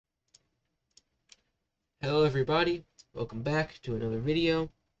Hello everybody, welcome back to another video.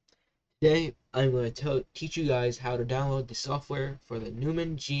 Today I'm going to teach you guys how to download the software for the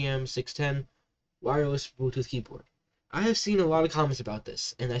Newmen GM610 wireless Bluetooth keyboard. I have seen a lot of comments about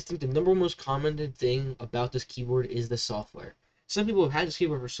this, and I think the number one most commented thing about this keyboard is the software. Some people have had this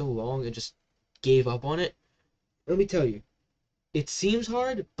keyboard for so long and just gave up on it. Let me tell you, it seems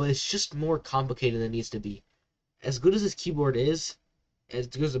hard, but it's just more complicated than it needs to be. As good as this keyboard is, as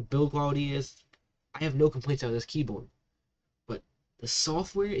good as the build quality is, I have no complaints about this keyboard. But the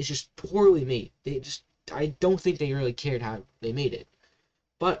software is just poorly made. I don't think they really cared how they made it.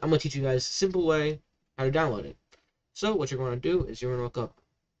 But I'm going to teach you guys a simple way how to download it. So what you're going to do is you're going to look up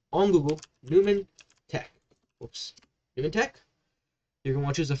on Google, Newmen Tech. Whoops. Newmen Tech. You're going to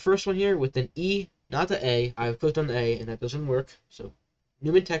want to choose the first one here with an E, not the A. I've clicked on the A and that doesn't work. So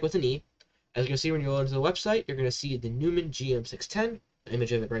Newmen Tech with an E. As you can see when you go into the website, you're going to see the Newmen GM610, an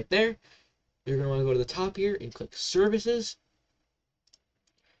image of it right there. You're going to want to go to the top here and click Services.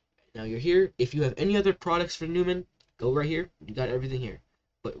 Now you're here. If you have any other products for Newmen, go right here. You got everything here.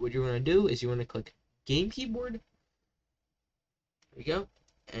 But what you're going to do is you want to click Game Keyboard. There you go.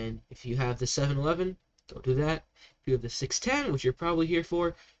 And if you have the 711, go do that. If you have the 610, which you're probably here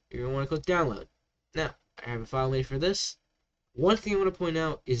for, you're going to want to click Download. Now, I have a file made for this. One thing I want to point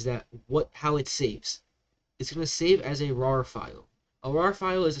out is that how it saves. It's going to save as a RAR file. A RAR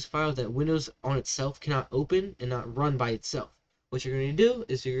file is a file that Windows on itself cannot open and not run by itself. What you're going to do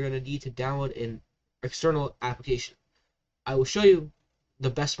is you're going to need to download an external application. I will show you the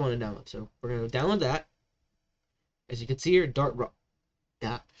best one to download. So we're going to download that. As you can see here, .rar.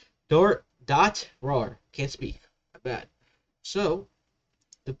 Can't speak. Bad. So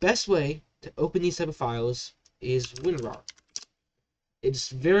the best way to open these type of files is Win-Rar. It's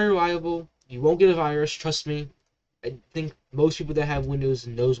very reliable. You won't get a virus, trust me. I think most people that have Windows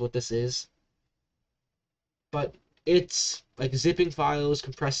knows what this is. But it's like zipping files,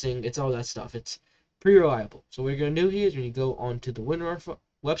 compressing, it's all that stuff. It's pretty reliable. So what you're going to do here is when you go onto the Win-Rar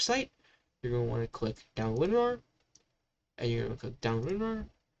website, you're going to want to click Download Win-Rar, and you're going to click Download Win-Rar.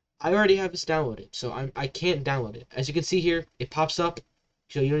 I already have this downloaded, so I can't download it. As you can see here, it pops up,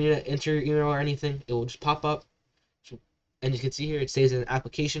 so you don't need to enter your email or anything. It will just pop up. So, and you can see here, it says an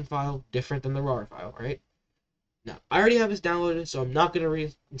application file, different than the RAR file, right? Now, I already have this downloaded, so I'm not going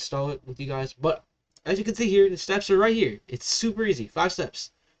to reinstall it with you guys, but as you can see here, the steps are right here. It's super easy. 5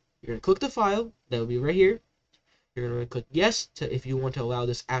 steps. You're going to click the file. That will be right here. You're going to click yes if you want to allow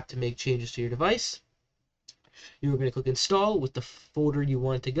this app to make changes to your device. You're going to click install with the folder you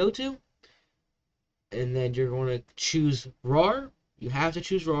want it to go to. And then you're going to choose RAR. You have to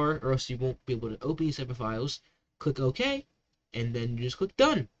choose RAR or else you won't be able to open these type of files. Click OK. And then you just click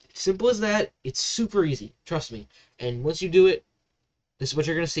done. Simple as that. It's super easy. Trust me. And once you do it, this is what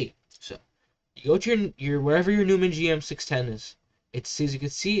you're going to see. So you go to your wherever your Newmen GM610 is. As you can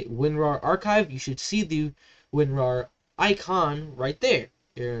see, Win-Rar Archive. You should see the Win-Rar icon right there.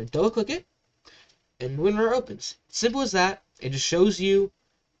 You're going to double click it, and Win-Rar opens. Simple as that. It just shows you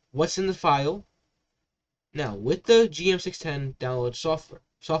what's in the file. Now, with the GM610 download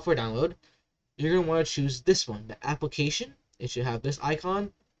software download, you're going to want to choose this one, the application. It should have this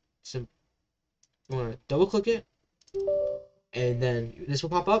icon. So you want to double click it, and then this will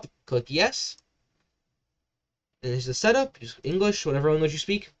pop up. Click yes. And this is the setup. Just English, whatever language you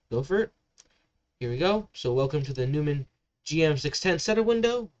speak, go for it. Here we go. So welcome to the Newmen GM610 setup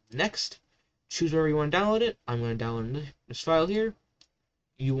window. Next, choose wherever you want to download it. I'm going to download this file here.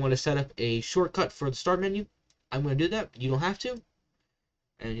 You want to set up a shortcut for the start menu. I'm going to do that. You don't have to.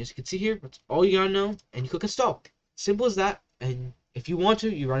 And as you can see here, that's all you got to know. And you click install. Simple as that. And if you want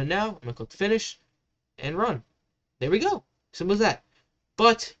to, you run it now. I'm going to click finish and run. There we go. Simple as that.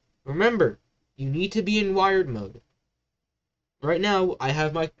 But remember, you need to be in wired mode. Right now, I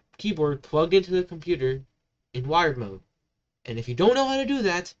have my keyboard plugged into the computer in wired mode. And if you don't know how to do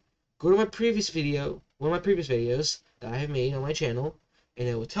that, go to my previous video, one of my previous videos that I have made on my channel, and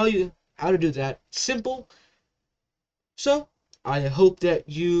it will tell you how to do that. Simple. So, I hope that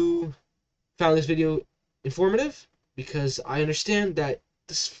you found this video informative, because I understand that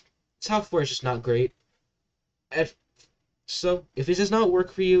this software is just not great. So, if it does not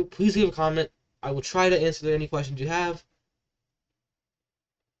work for you, please leave a comment. I will try to answer any questions you have.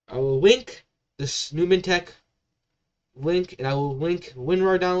 I will link this Newmen Tech link, and I will link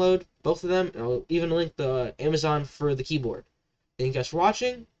Win-Rar download, both of them, and I will even link the Amazon for the keyboard. Thank you guys for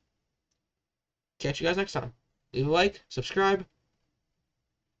watching. Catch you guys next time. Leave a like, subscribe.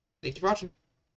 Thank you for watching.